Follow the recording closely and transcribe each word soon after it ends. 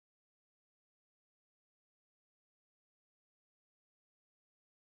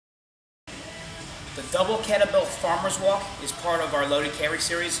The double kettlebell farmers walk is part of our loaded carry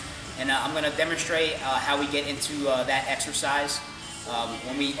series, and I'm going to demonstrate how we get into that exercise.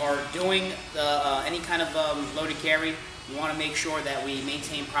 When we are doing any kind of loaded carry, we want to make sure that we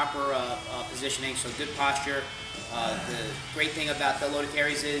maintain proper positioning, so good posture. The great thing about the loaded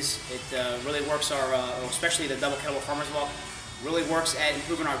carries is it really works especially the double kettlebell farmers walk, really works at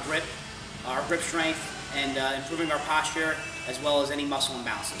improving our grip strength, and improving our posture, as well as any muscle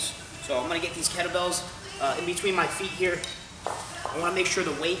imbalances. So I'm going to get these kettlebells in between my feet here. I want to make sure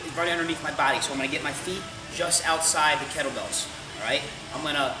the weight is right underneath my body, so I'm going to get my feet just outside the kettlebells. All right, I'm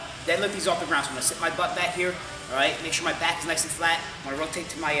going to deadlift these off the ground. So I'm going to sit my butt back here. All right, make sure my back is nice and flat. I'm going to rotate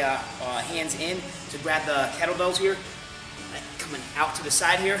to my hands in to grab the kettlebells here. All right, coming out to the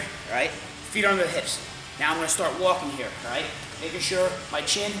side here. All right, feet under the hips. Now I'm going to start walking here. All right, making sure my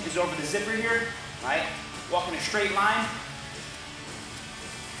chin is over the zipper here. All right, walking a straight line.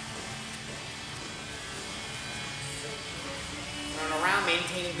 Turn around,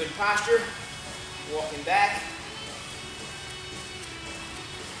 maintaining good posture. Walking back.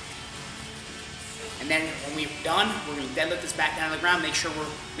 And then when we're done, we're going to deadlift this back down to the ground, make sure we're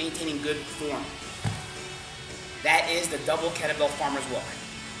maintaining good form. That is the double kettlebell farmers walk.